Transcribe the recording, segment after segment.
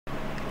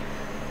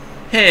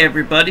Hey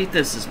everybody,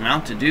 this is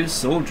Mountain Dew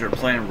Soldier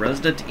playing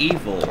Resident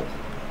Evil.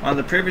 On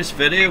the previous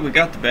video, we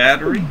got the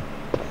battery,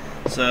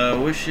 so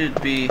we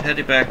should be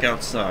heading back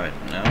outside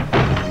now.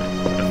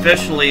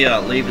 Officially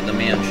leaving the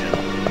mansion.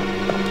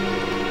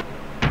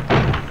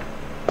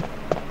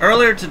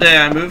 Earlier today,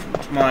 I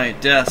moved my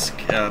desk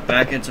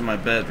back into my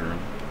bedroom.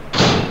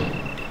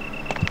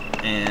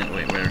 And,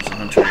 wait, where's the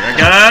hunter? I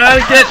gotta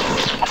get...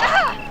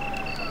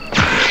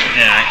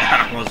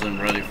 Yeah, I wasn't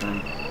ready for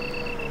him.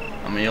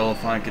 I'm in yellow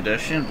fine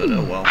condition, but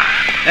oh well.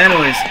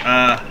 Anyways,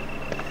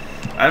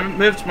 I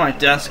moved my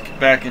desk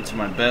back into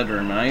my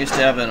bedroom, and I used to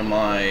have it in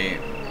my,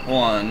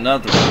 well,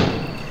 another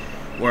room,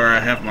 where I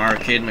have my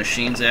arcade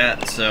machines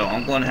at, so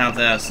I'm going to have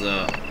that as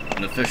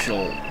an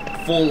official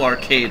full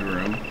arcade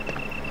room.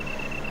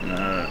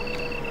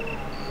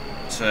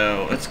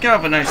 So it's kind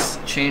of a nice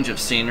change of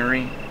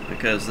scenery,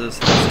 because this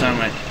time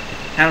I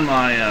had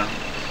my,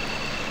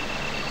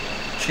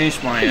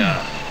 changed my,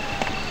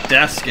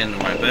 desk into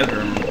my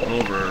bedroom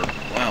over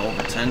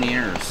 10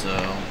 years, so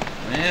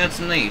yeah, it's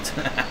neat.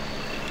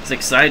 It's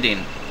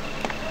exciting.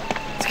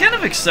 It's kind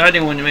of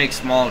exciting when you make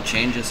small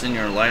changes in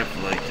your life,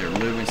 like you're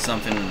moving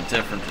something in a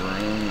different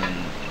room,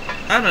 and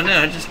I don't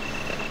know, it just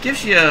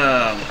gives you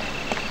a,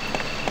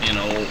 you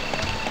know,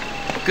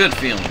 a good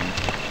feeling.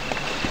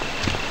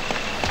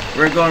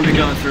 We're going to be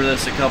going through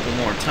this a couple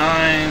more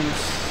times,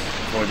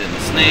 avoiding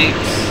the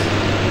snakes.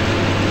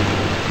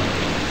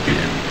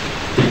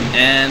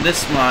 And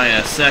this is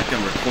my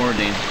second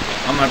recording.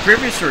 On my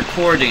previous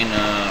recording,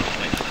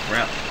 wait,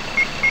 crap.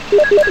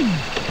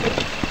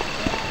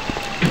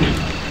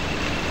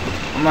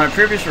 On my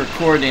previous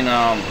recording,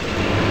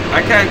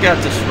 I kind of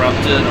got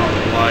disrupted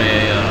by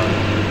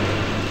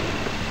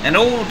an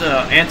old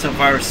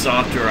antivirus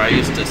software I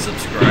used to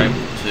subscribe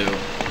to,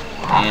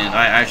 and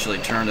I actually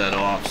turned that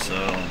off. So,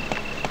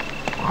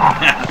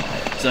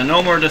 so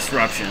no more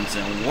disruptions.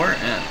 And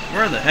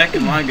where the heck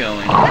am I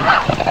going?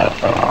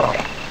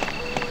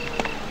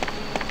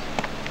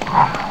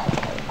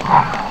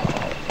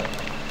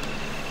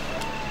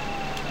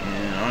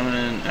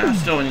 And I'm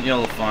still in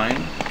yellow fine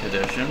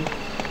condition.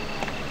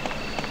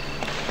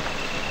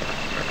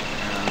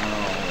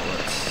 Now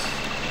what's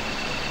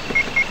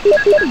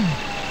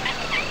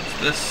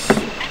this?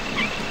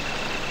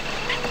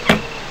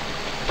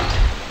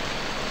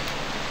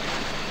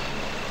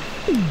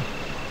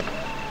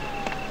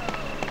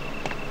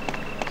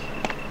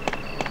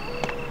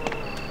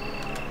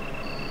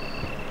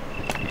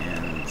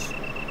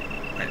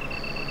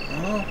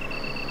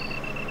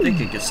 I think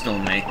you can still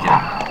make it.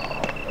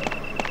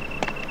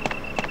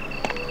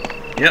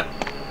 Yep.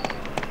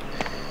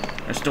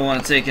 I still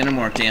want to take any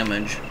more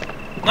damage.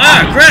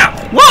 Ah, crap!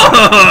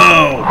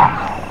 Whoa!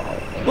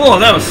 Oh,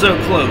 that was so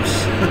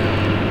close.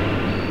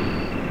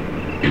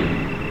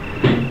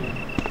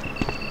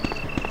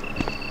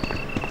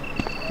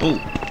 Oh.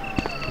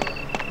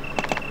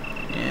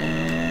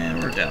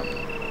 And we're down.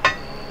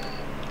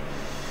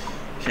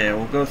 Okay,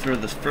 we'll go through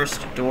this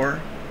first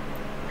door.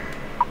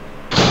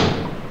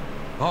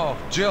 Oh,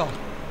 Jill,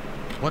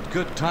 what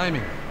good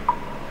timing.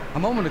 A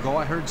moment ago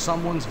I heard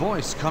someone's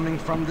voice coming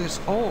from this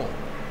hole.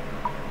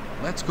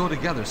 Let's go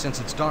together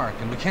since it's dark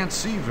and we can't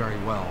see very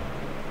well.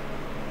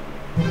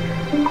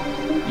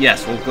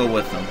 Yes, we'll go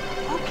with them.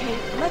 Okay,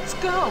 let's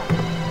go.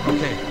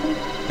 Okay,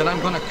 then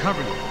I'm gonna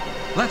cover you.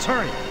 Let's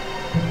hurry.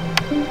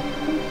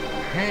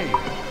 Hey,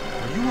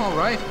 are you all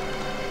right?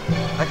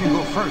 I can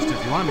go first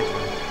if you want me to.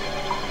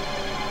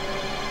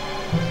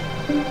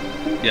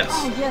 Yes.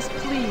 Oh, yes,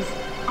 please.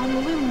 I'm a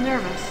little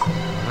nervous.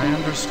 I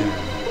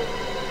understand.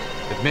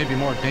 It may be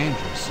more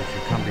dangerous if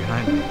you come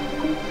behind me.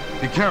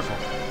 Be careful.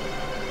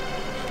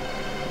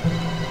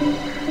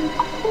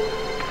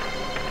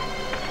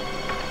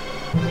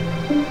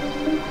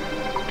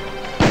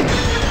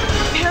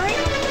 Harry?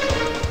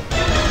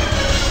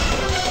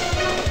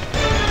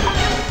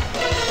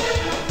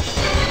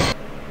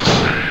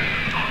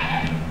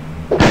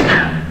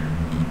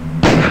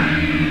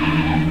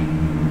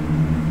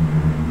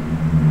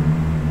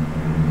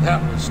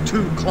 That was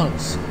too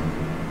close.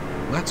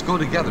 Let's go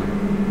together.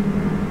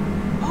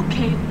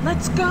 Okay,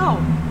 let's go.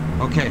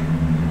 Okay,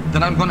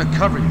 then I'm gonna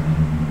cover you.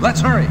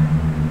 Let's hurry.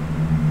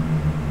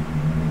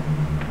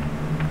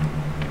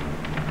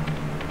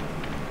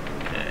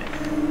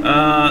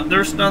 Okay.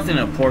 There's nothing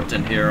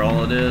important here.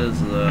 All it is,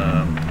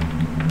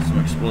 some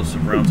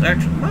explosive rounds.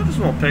 Actually, might as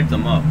well pick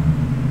them up.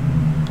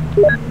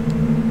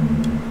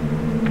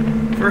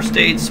 First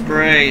aid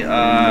spray.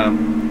 Nah,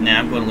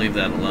 I'm going to leave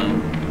that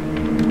alone.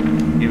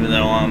 Even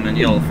though I'm in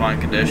yellow fine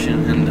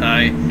condition, and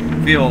I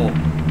feel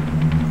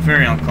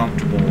very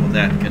uncomfortable with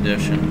that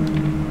condition.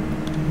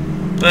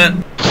 But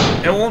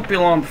it won't be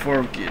long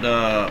before we get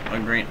a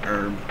green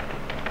herb.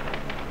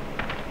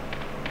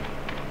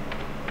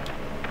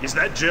 Is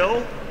that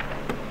Jill?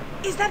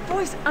 Is that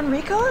voice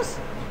Enrico's?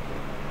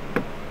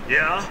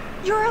 Yeah?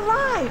 You're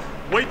alive!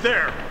 Wait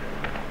there!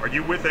 Are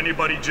you with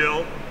anybody,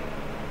 Jill?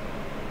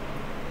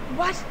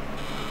 What?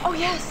 Oh,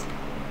 yes.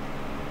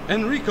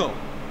 Enrico!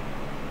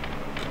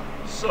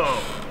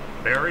 So,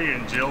 Barry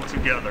and Jill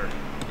together.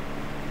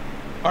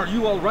 Are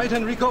you all right,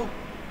 Enrico?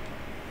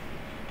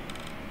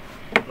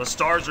 The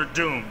stars are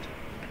doomed.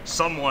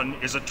 Someone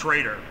is a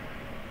traitor.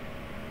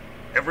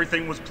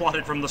 Everything was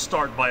plotted from the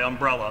start by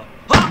Umbrella.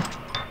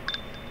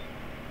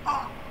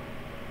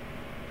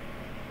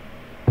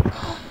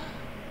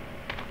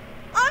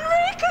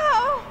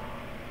 Enrico!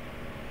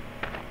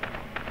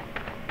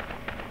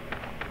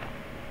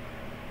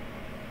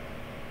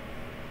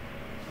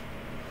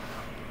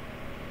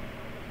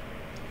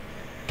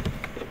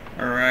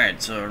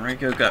 Alright, so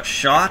Enrico got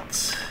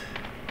shot.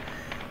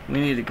 We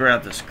need to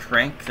grab this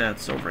crank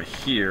that's over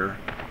here.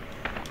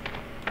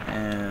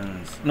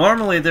 And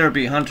normally there would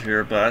be Hunter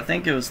here, but I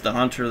think it was the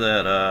Hunter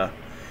that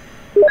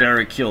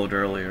Barry killed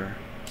earlier.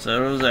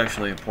 So it was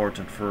actually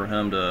important for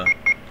him to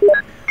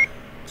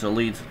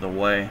lead the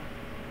way.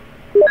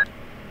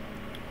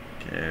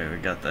 Okay, we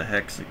got the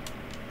hex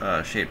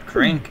shaped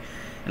crank.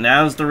 And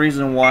that was the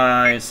reason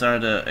why I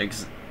decided to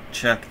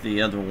check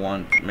the other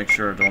one to make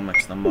sure I don't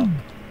mix them up.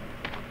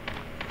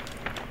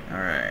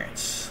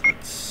 Alright,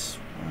 let's...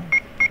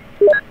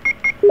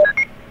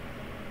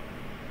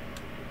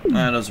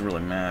 That doesn't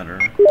really matter.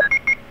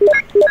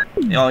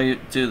 They all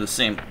do the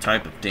same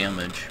type of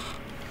damage.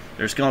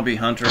 There's gonna be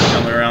Hunter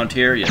coming around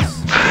here,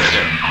 yes.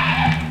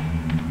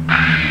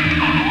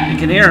 You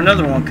can hear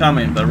another one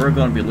coming, but we're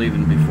gonna be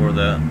leaving before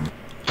that.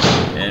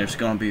 And there's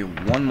gonna be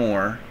one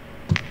more.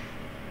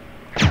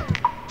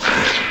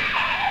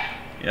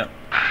 Yep.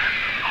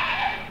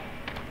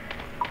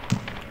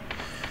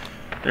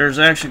 There's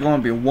actually going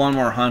to be one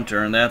more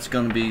Hunter, and that's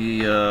going to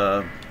be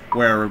where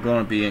we're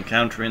going to be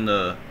encountering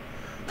the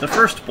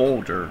first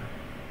boulder.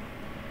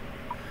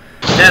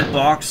 That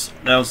box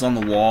that was on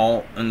the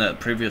wall in that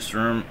previous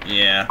room,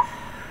 yeah.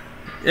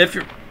 If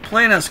you're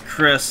playing as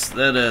Chris,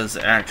 that is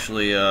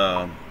actually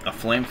a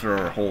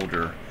flamethrower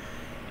holder.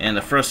 And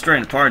the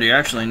frustrating part, you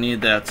actually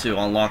need that to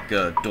unlock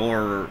a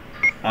door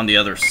on the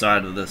other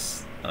side of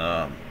this,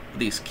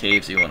 these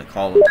caves, you want to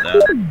call it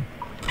that.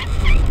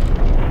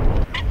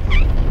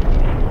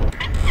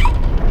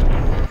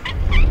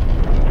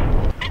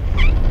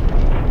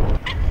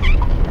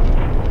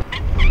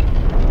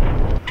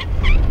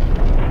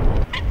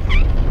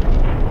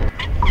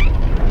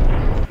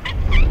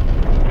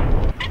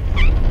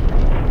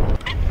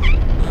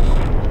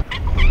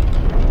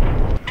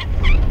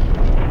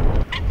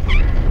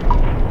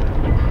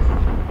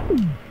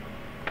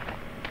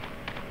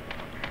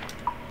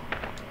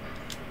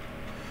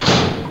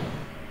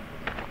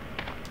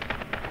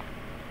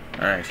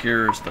 Alright,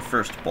 here's the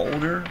first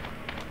boulder.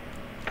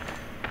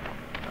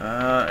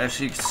 As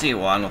you can see,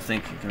 well, I don't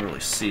think you can really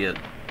see it.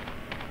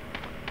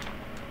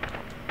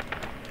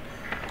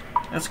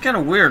 That's kind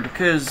of weird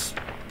because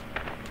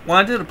when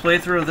I did a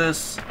playthrough of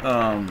this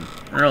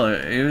earlier,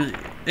 it was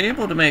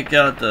able to make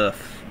out the...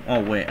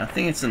 Oh wait, I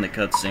think it's in the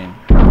cutscene.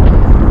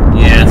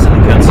 Yeah, it's in the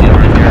cutscene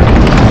right here.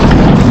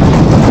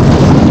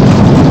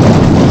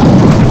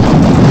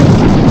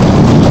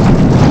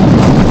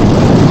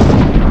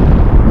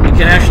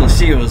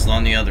 It was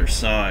on the other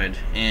side,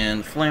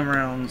 and flame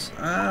rounds,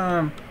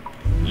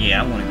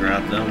 yeah, I want to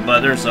grab them,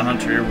 but there's a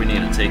Hunter here we need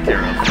to take care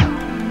of.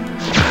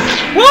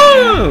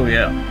 Woo!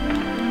 Yeah.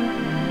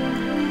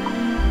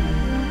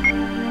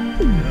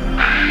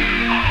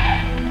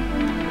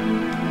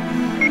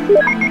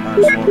 Might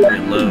as well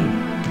reload.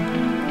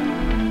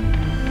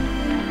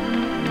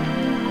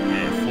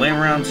 Okay, flame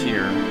rounds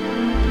here.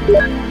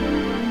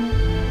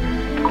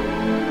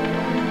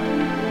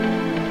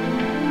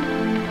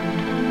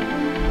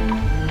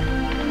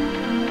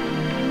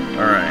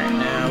 Alright,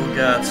 now we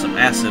got some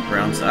acid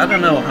rounds. I don't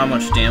know how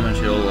much damage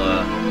he'll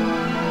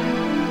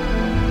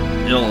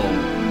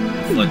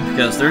inflict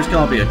because there's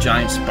gonna be a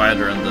giant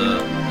spider in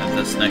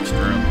this next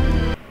room.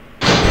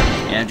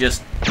 And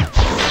just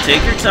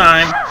take your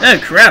time. Oh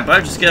crap,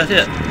 I just got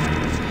hit.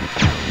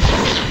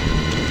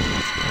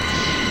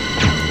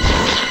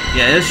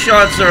 Yeah, his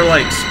shots are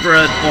like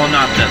spread, well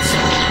not that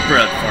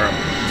spread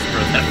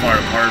that far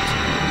apart.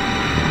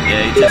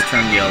 Yeah, he just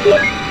turned yellow.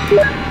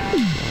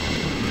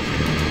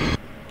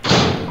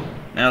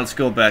 Now let's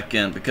go back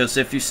in, because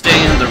if you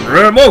stay in the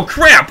room... Oh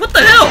crap! What the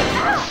hell?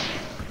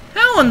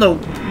 How in the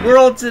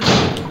world did he...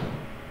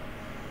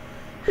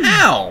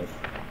 How?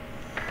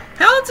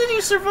 How did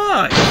he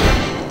survive?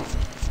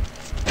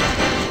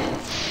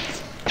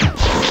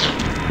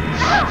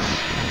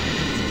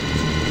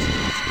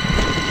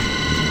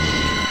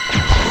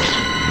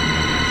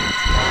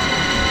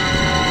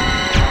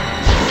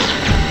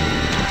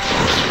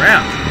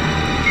 Crap.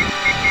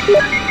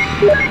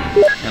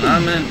 And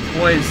I'm in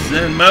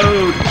poison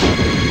mode.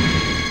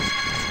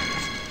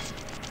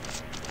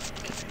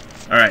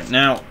 Alright,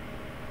 now.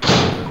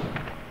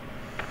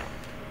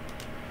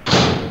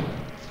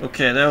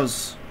 Okay, that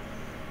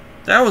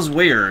was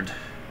weird.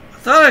 I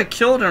thought I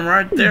killed him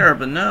right there,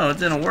 but no, it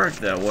didn't work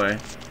that way.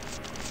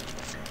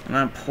 And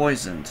I'm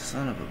poisoned,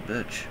 son of a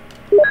bitch.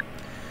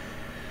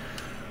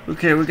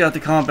 Okay, we got the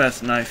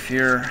combat knife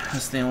here.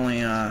 That's the only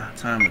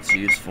time it's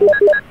useful.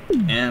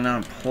 And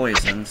I'm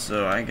poisoned,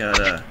 so I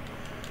gotta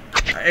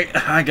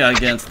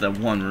get into that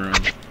one room.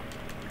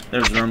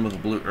 There's a room with a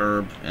blue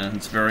herb, and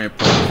it's very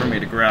important for me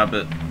to grab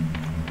it.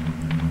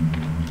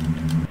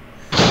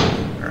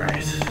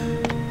 Alright.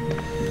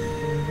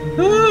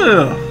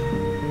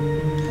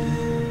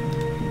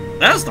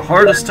 That was the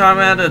hardest time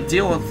I had to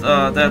deal with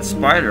that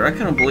spider. I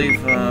couldn't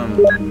believe,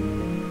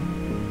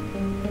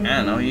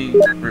 yeah, no, he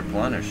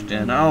replenished.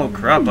 And oh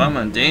crap, I'm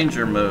in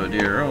danger mode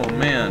here. Oh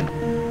man.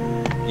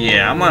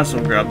 Yeah, I might as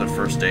well grab the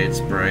first aid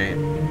spray.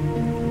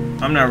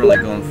 I'm not really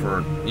going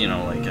for, you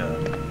know, like a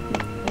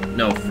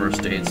no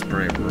first aid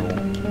spray rule.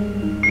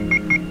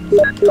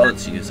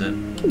 Let's use it.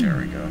 There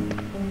we go.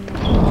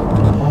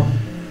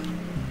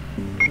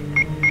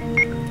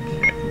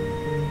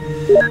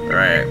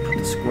 Alright, put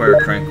the square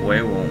crank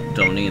away.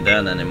 Don't need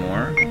that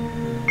anymore.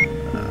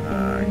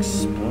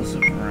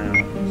 Explosive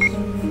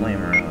rounds,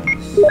 flame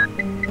rounds.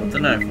 Put the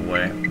knife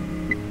away.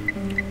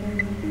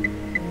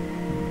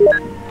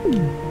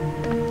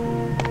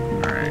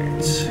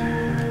 Alright.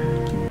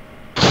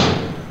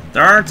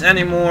 There aren't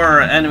any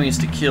more enemies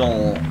to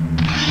kill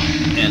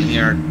in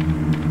here.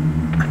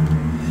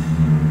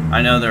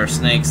 I know there are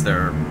snakes that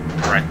are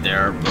right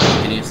there, but we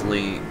can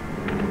easily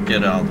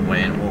get out of the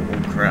way and oh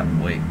crap,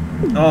 wait.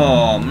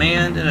 Oh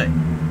man, did I?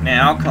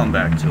 Nah, I'll come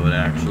back to it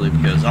actually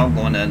because I'll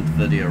go and end the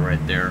video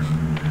right there.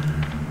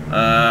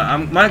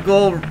 My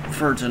goal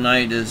for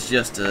tonight is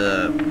just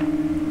to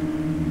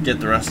get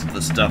the rest of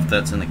the stuff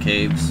that's in the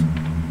caves.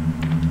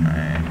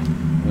 Alright,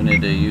 we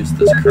need to use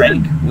this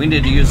crank. We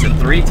need to use it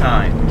 3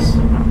 times.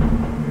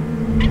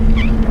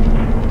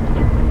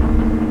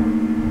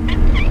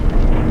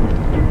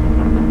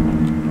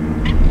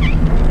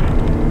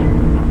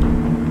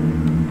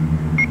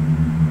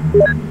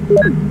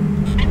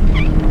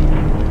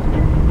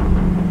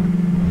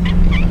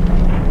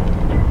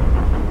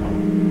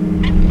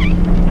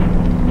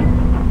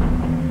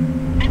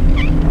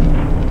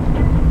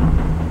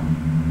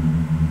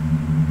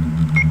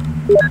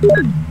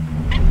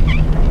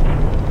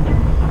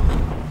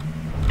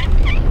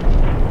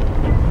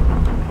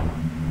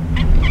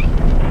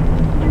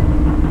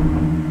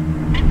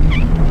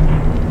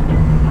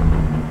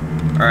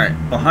 Alright,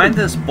 behind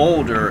this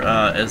boulder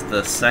is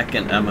the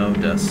second MO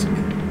disc.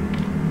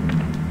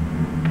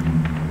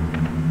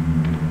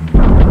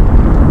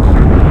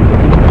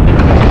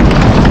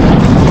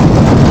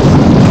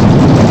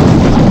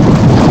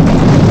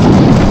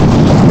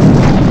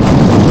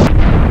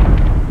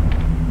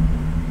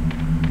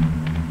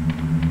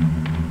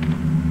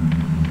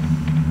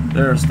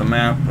 There's the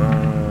map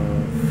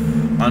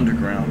of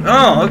underground.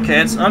 Oh,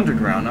 okay, it's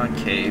underground, not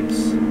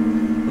caves.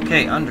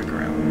 Okay,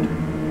 underground.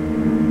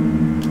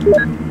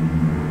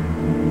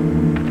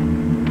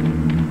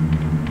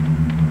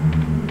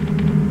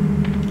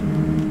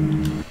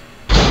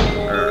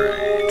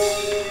 Alright.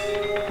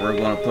 We're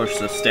going to push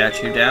the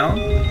statue down.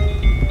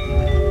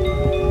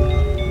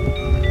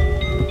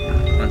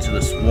 Onto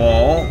this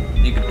wall.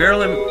 You can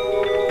barely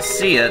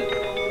see it,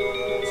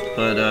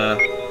 but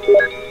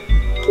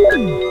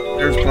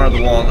there's part of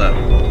the wall that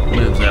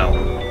moves out.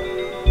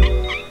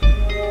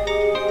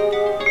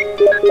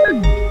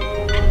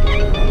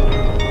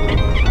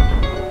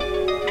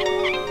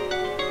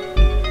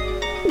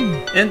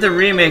 In the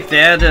remake, they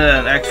added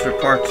an extra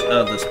part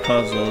of this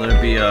puzzle. There'd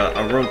be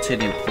a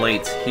rotating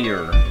plate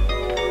here,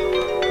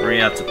 where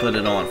you have to put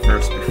it on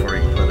first before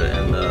you put it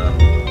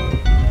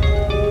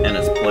in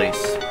its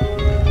place.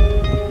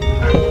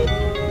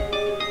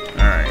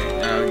 Alright,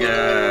 now we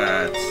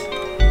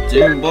got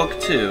Doom Book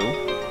 2.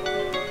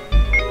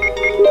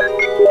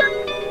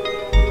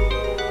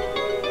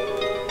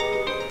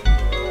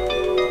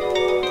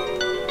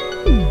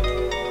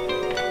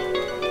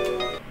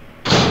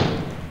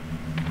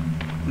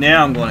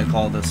 Now I'm going to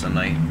call this a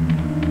night.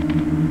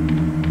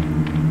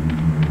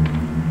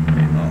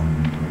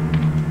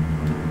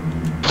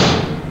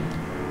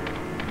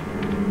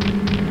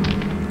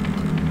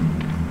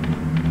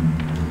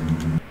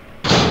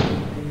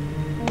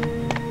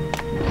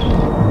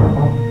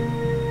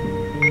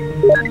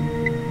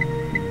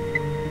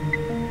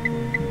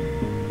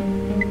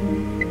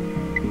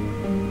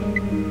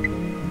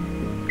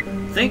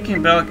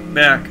 Thinking back,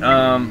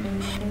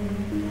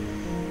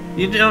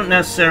 you don't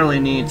necessarily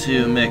need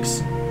to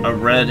mix a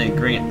red and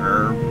green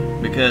herb,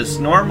 because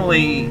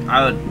normally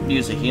I would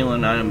use a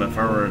healing item if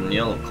I were in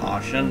yellow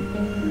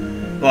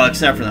caution. Well,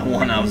 except for that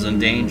one I was in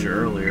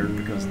danger earlier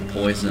because of the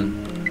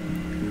poison.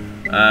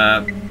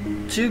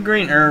 2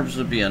 green herbs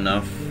would be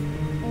enough,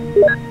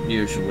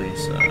 usually,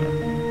 so...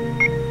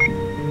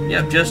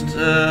 Yep, just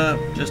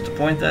to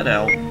point that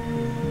out.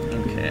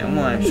 Okay, I'm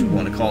actually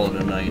going to call it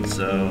a night,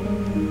 so...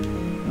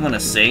 I'm going to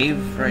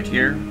save right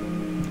here.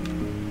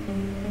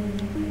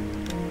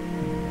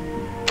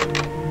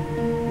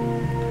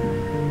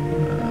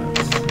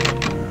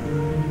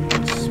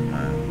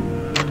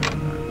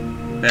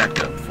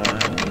 Backup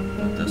file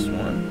with this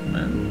one,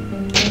 and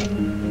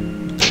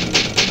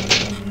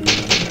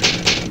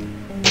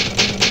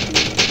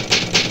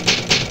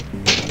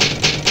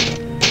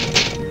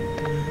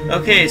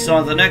okay, so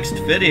on the next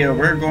video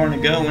we're going to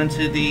go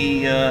into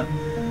the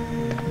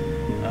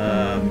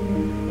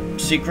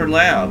secret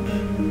lab.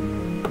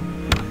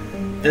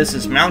 This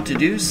is Mountain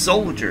Dew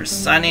Soldier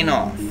signing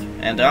off,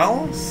 and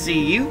I'll see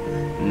you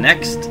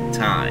next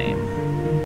time.